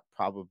that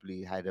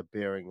probably had a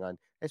bearing on,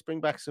 let's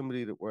bring back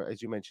somebody that were,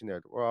 as you mentioned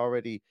there, that we're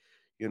already,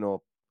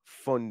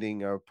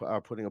 funding or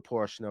putting a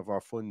portion of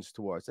our funds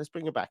towards. Let's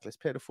bring it back. Let's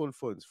pay the full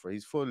funds for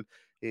his full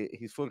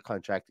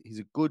contract. He's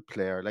a good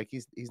player. Like,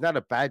 he's not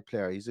a bad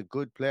player. He's a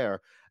good player,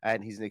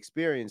 and he's an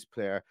experienced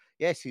player.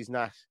 Yes, he's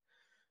not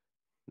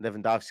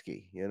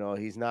Lewandowski.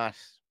 He's not.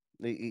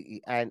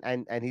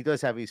 And he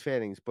does have his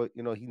failings, but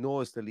he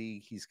knows the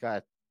league. He's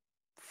got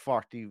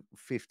 40,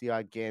 50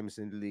 odd games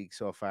in the league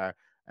so far,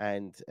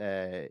 and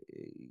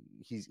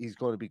he's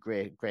going to be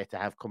great to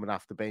have coming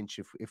off the bench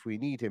if we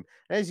need him.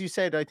 And as you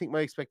said, I think my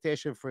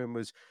expectation for him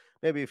was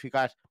maybe if he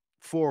got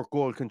 4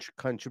 goal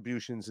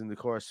contributions in the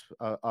course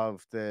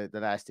of the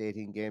last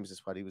 18 games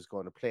is what he was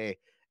going to play.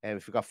 And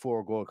if he got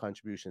 4 goal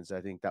contributions, I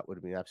think that would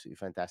have been absolutely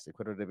fantastic,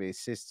 whether they be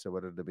assists or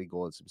whether they be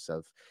goals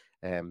himself.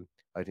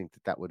 I think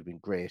that would have been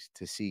great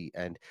to see.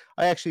 And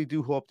I actually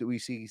do hope that we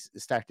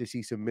start to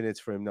see some minutes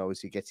for him now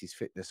as he gets his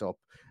fitness up.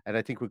 And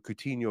I think with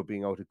Coutinho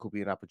being out, it could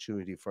be an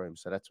opportunity for him.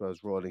 So that's why I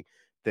was rolling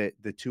the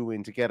two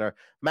in together.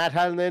 Matt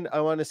Hallinan, I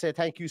want to say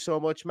thank you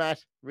so much,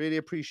 Matt. Really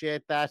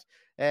appreciate that.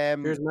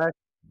 Cheers, Matt.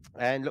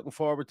 And looking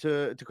forward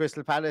to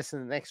Crystal Palace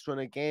and the next run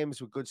of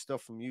games with good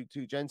stuff from you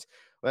two gents.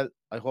 Well,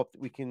 I hope that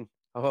we can.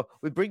 We'll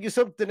bring you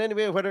something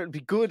anyway. Whether it'll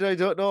be good, I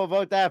don't know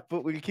about that,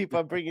 but we'll keep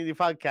on bringing you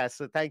podcasts.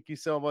 So thank you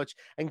so much.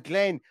 And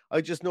Glenn, I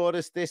just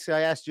noticed this.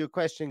 I asked you a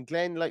question.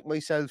 Glenn, like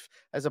myself,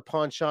 as a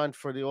penchant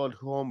for the old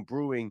home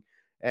brewing,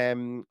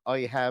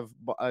 I have.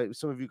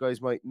 Some of you guys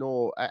might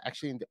know.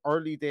 Actually, in the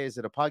early days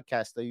of the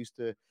podcast, I used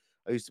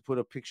to put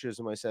up pictures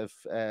of myself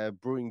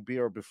brewing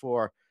beer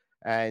before,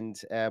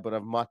 and but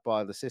I've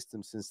mothballed the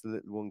system since the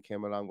little one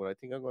came along. But I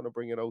think I'm going to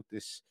bring it out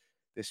this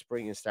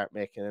spring and start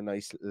making a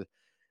nice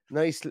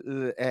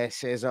little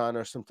saison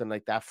or something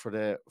like that for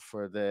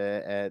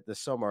the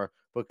summer.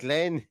 But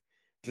Glenn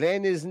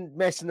isn't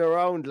messing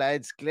around,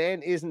 lads.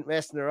 Glenn isn't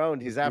messing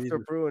around. He's after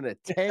brewing a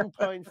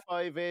 10.5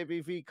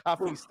 ABV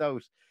coffee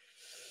stout.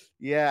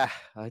 Yeah,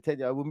 I tell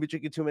you, I wouldn't be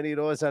drinking too many of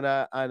those on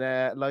a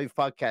live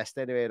podcast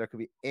anyway. There could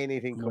be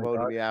anything come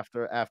out of me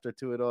after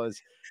 2 of those.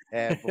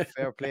 But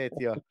fair play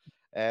to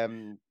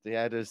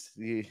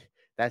you.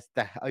 That's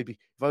that. If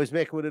I was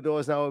making one of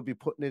those now, I'd be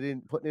putting it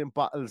in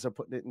bottles or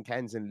putting it in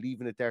cans and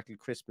leaving it there till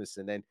Christmas,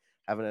 and then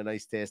having a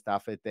nice taste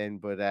off it then.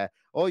 But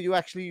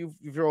you've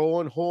your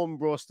own home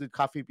roasted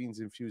coffee beans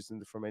infused in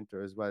the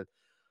fermenter as well.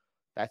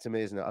 That's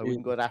amazing. I Really.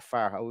 wouldn't go that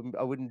far. I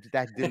wouldn't be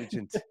that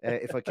diligent.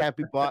 If I can't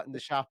be bought in the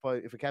shop,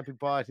 if it can't be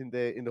bought in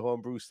the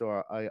home brew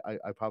store,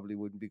 I probably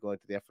wouldn't be going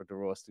to the effort of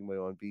roasting my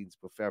own beans.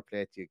 But fair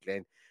play to you,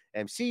 Glenn.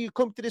 See, you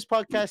come to this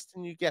podcast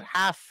and you get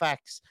half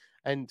facts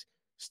and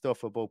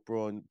stuff about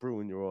brewing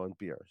your own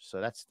beer. So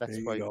that's There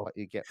you quite go. what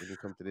you get when you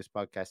come to this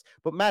podcast.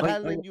 But Matt I-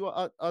 Hanlon, you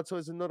also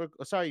is another.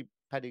 Oh, sorry,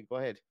 Paddy, go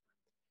ahead.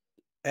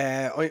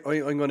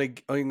 I'm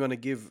gonna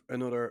give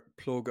another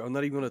plug. I'm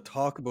not even gonna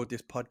talk about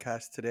this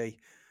podcast today.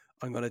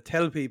 I'm gonna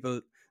tell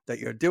people that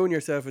you're doing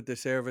yourself a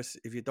disservice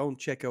if you don't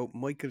check out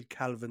Michael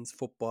Calvin's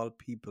Football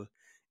People.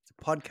 It's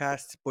a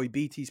podcast by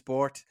BT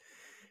Sport.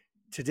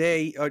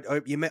 Today,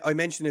 I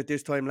mentioned it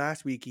this time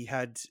last week. He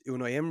had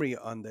Unai Emery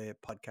on the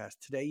podcast.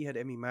 Today, he had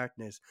Emmy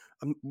Martinez.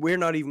 We're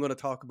not even going to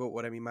talk about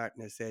what Emmy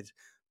Martinez said,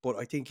 but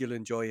I think you'll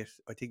enjoy it.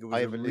 I think it was I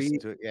haven't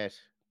listened to it yet,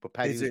 but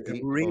Paddy it's was a beaten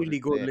about really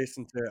it good today.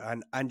 listen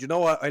to, and you know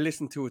what? I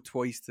listened to it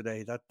twice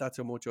today. That's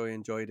how much I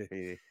enjoyed it.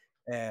 Really.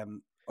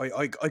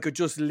 I could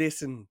just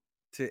listen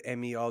to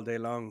Emmy all day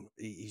long.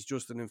 He's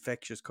just an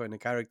infectious kind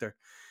of character.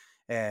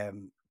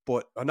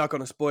 But I'm not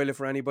going to spoil it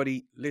for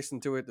anybody. Listen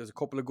to it. There's a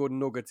couple of good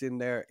nuggets in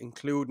there,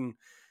 including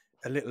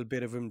a little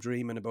bit of him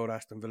dreaming about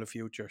Aston Villa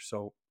future.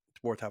 So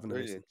it's worth having a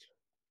listen.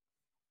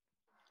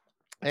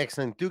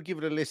 Excellent. Do give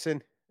it a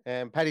listen.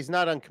 Paddy's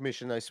not on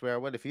commission, I swear.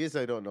 Well, if he is,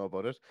 I don't know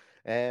about it.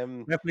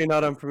 Definitely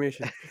not on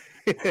permission.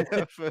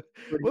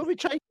 Well, we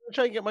try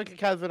and get Michael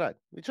Calvin on.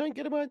 We try and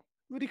get him on.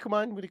 Would he come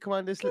on? Would he come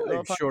on this little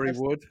I'm sure he podcast?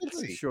 would. We'll I'm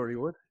see. sure he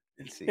would.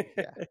 We'll see.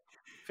 Yeah.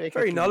 Fake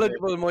Very it till you make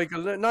knowledgeable, it.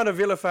 Michael. Not a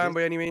Villa fan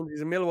by any means.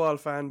 He's a Millwall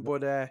fan,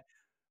 but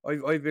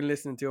I've been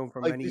listening to him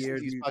for I've many listened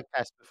years. to his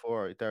podcast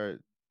before.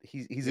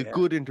 He's a Yeah.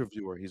 good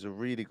interviewer. He's a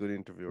really good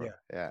interviewer.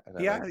 Yeah. And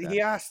I like that.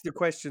 He asks the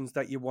questions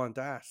that you want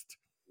asked.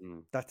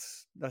 Mm.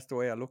 That's the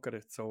way I look at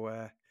it.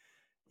 So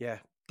yeah,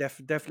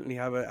 definitely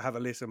have a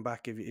listen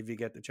back if you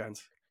get the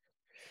chance.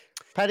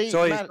 Paddy,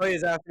 So Matt,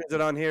 is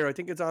it on here? I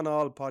think it's on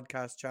all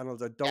podcast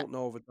channels. I don't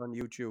know if it's on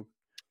YouTube.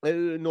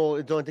 no,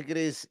 I don't think it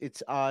is.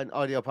 It's on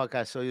audio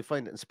podcast, so you'll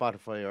find it in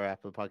Spotify or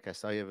Apple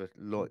Podcasts. I have it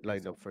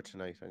lined up for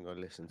tonight. I'm going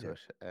to listen to it.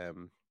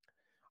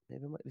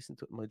 Maybe I might listen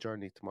to it in my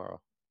journey tomorrow.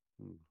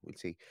 We'll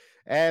see.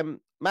 Matt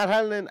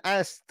Hanlon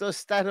asked, does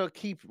Stato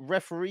keep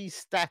referee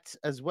stats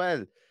as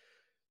well?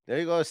 There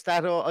you go,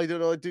 Stato. I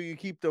don't know, do you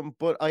keep them?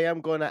 But I am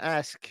going to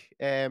ask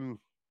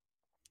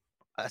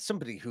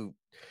somebody who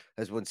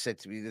has once said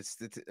to me,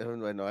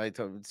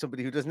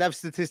 somebody who doesn't have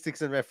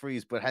statistics on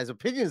referees but has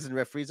opinions on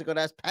referees. I'm going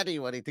to ask Paddy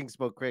what he thinks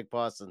about Craig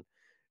Pawson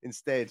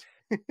instead.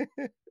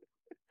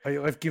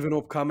 I've given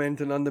up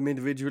commenting on them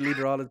individually.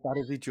 They're all as bad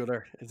as each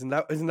other. Isn't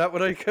that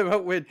what I came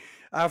out with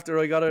after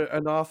I got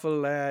an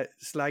awful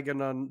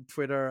slagging on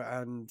Twitter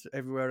and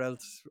everywhere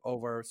else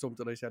over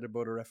something I said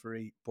about a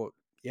referee? But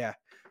yeah,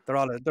 they're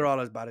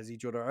all as bad as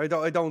each other. I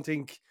don't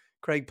think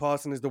Craig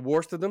Pawson is the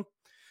worst of them,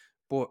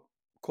 but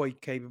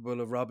quite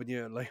capable of robbing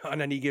you like on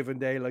any given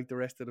day, like the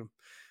rest of them.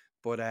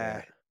 But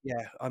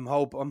yeah, I'm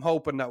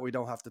hoping that we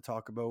don't have to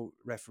talk about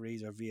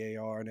referees or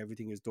VAR and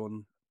everything is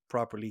done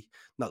properly.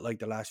 Not like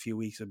the last few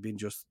weeks have been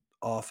just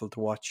awful to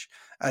watch.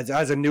 As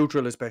a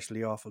neutral,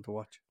 especially awful to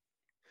watch.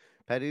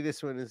 Paddy,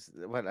 this one is,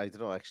 well, I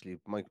don't know, actually.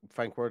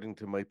 Frank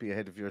Worthington might be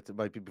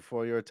might be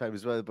before your time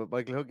as well. But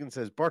Michael Huggins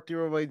says, Bertie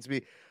reminds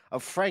me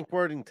of Frank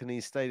Worthington,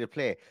 his style of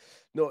play.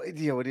 No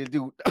idea what he'll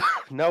do.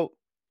 Now,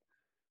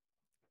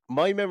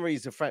 my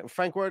memories of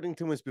Frank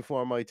Worthington was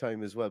before my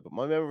time as well, but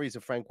my memories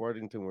of Frank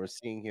Worthington were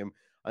seeing him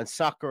on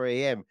Soccer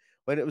AM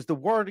when it was the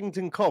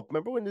Worthington Cup.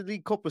 Remember when the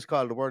League Cup was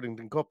called the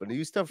Worthington Cup? And they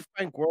used to have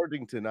Frank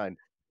Worthington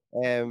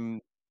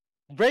on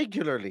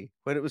regularly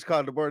when it was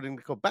called the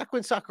Worthington Cup, back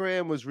when Soccer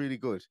AM was really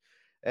good.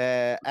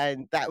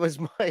 And that was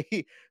my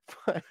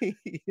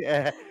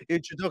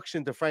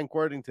introduction to Frank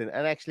Worthington.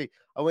 And actually,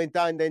 I went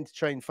down then to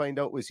try and find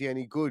out, was he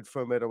any good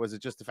from it, or was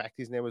it just the fact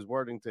his name was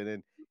Worthington?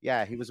 And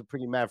yeah, he was a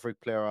pretty maverick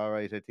player, all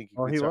right. I think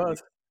he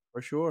was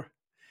for sure.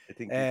 I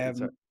think he could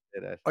certainly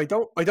say that.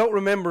 I don't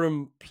remember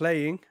him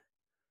playing,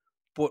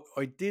 but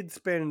I did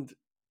spend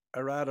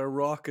a rather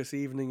raucous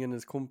evening in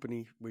his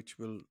company, which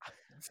we'll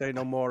say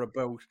no more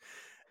about.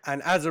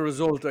 And as a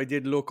result, I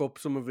did look up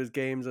some of his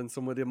games and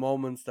some of the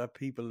moments that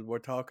people were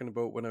talking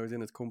about when I was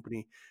in his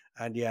company.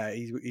 And yeah,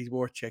 he's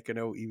worth checking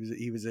out.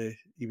 He was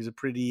a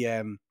pretty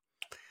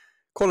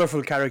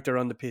colourful character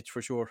on the pitch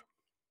for sure.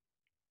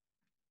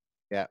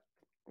 Yeah,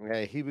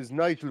 he was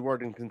Nigel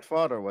Worthington's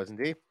father,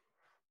 wasn't he?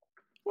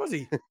 Was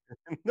he?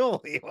 No,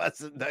 he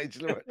wasn't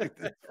Nigel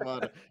Worthington's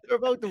father. They're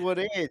about the one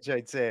age,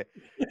 I'd say,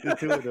 the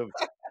two of them.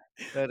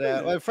 But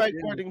well, Frank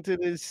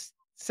Worthington is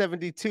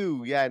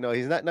 72. Yeah, no,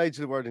 he's not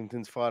Nigel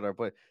Worthington's father,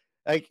 but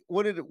like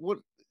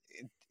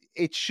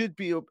it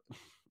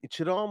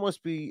should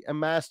almost be a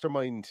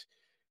mastermind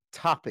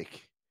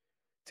topic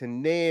to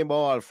name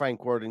all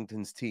Frank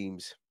Worthington's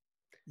teams.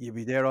 You'd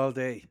be there all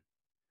day.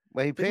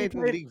 Well, he played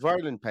in the League of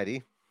Ireland,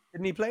 Paddy.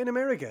 Didn't he play in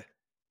America?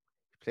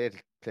 He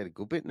played a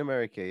good bit in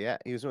America, yeah.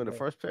 He was one of the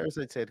first players,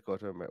 I'd say, to go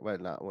to America. Well,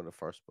 not one of the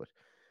first, but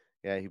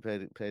yeah, he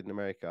played in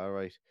America, all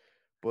right.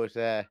 But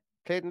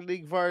played in the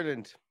League of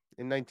Ireland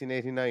in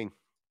 1989.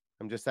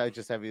 I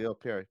just have it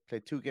up here.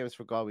 Played 2 games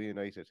for Galway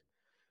United,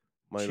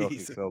 my local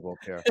Jesus. club up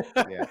here.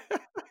 Yeah.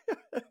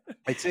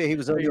 I'd say he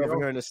was There only you over go.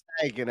 here in a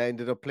stag, and I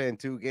ended up playing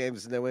 2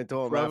 games, and I went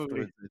home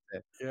Probably. afterwards.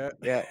 I'd say.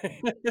 Yeah.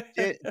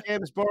 Yeah.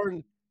 James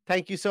Byrne,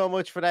 thank you so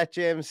much for that,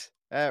 James.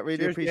 Really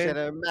Cheers, appreciate James.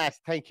 it. Matt,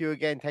 thank you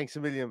again. Thanks a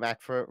million,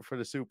 Matt, for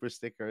the super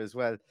sticker as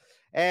well.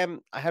 I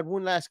had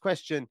one last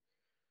question.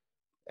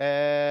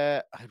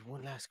 I had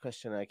one last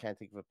question. I can't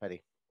think of it,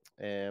 Paddy.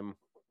 Do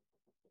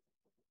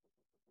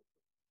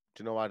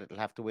you know what? It'll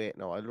have to wait.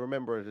 No, I'll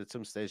remember it at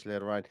some stage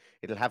later on.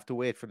 It'll have to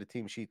wait for the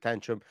team sheet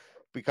tantrum,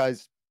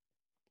 because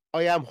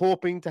I am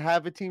hoping to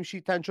have a team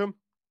sheet tantrum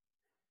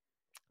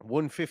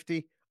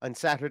 150 on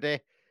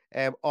Saturday.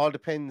 All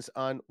depends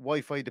on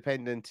Wi-Fi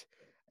dependent,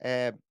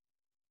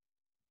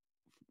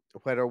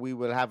 whether we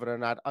will have it or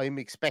not. I'm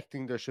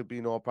expecting there should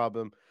be no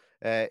problem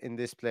in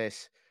this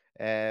place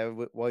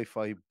with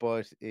Wi-Fi,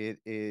 but it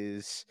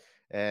is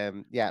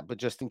but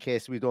just in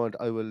case we don't,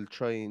 I will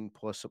try and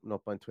post something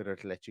up on Twitter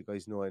to let you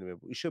guys know anyway.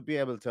 We should be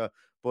able to,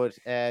 but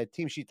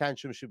Team Sheet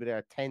Tantrum should be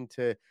there 10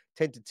 to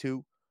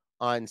 2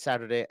 on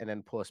Saturday, and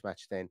then post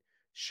match then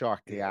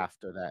shortly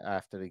after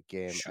the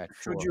game at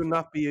 4. Should you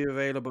not be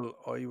available,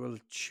 I will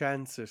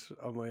chance it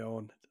on my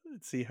own.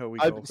 Let's see how we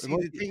I go. see.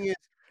 The thing is,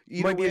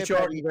 It might be a way,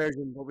 short Paddy,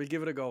 version, but we'll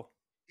give it a go.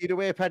 either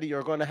way, Paddy,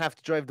 you're going to have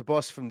to drive the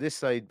bus from this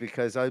side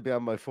because I'll be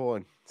on my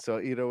phone. So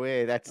either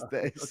way, that's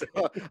Okay. so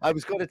I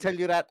was going to tell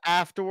you that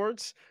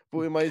afterwards, but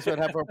we might as well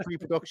have our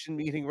pre-production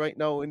meeting right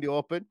now in the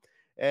open.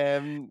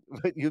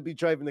 But you'll be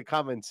driving the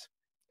comments.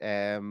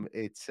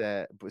 It's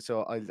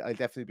so I'll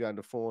definitely be on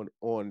the phone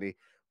only.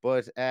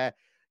 But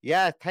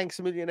yeah, thanks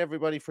a million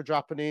everybody for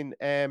dropping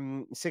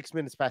in. 6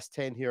 minutes past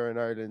 10 here in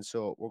Ireland,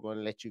 so we're going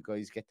to let you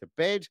guys get to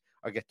bed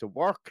or get to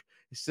work.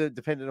 So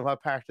depending on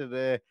what part of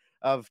the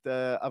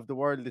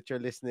world that you're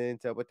listening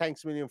to. But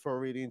thanks a million for a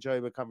really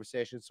enjoyable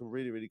conversation. Some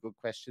really, really good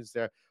questions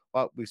there.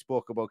 What we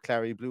spoke about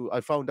Clary Blue.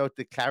 I found out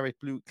that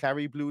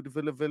Clary Blue, the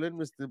Villa Villain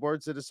was the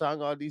words of the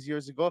song all these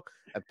years ago.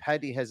 And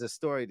Paddy has a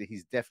story that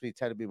he's definitely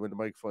telling me when the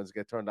microphones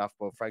get turned off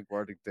about Frank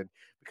Worthington,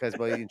 because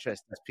my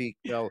interest is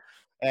peaked now.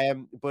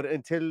 But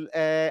until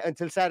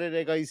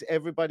Saturday, guys,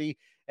 everybody,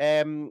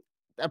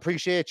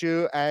 appreciate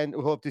you, and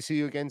we hope to see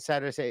you again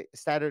Saturday.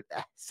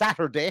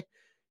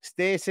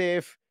 Stay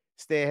safe,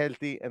 stay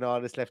healthy, and all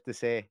that's left to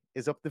say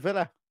is up the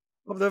Villa.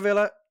 Up the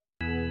Villa.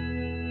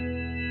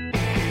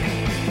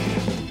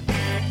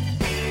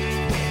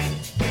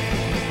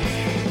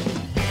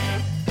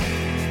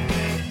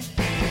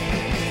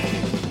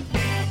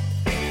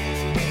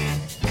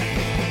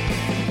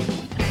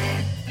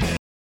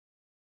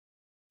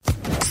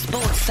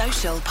 Sports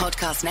Social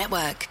Podcast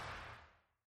Network.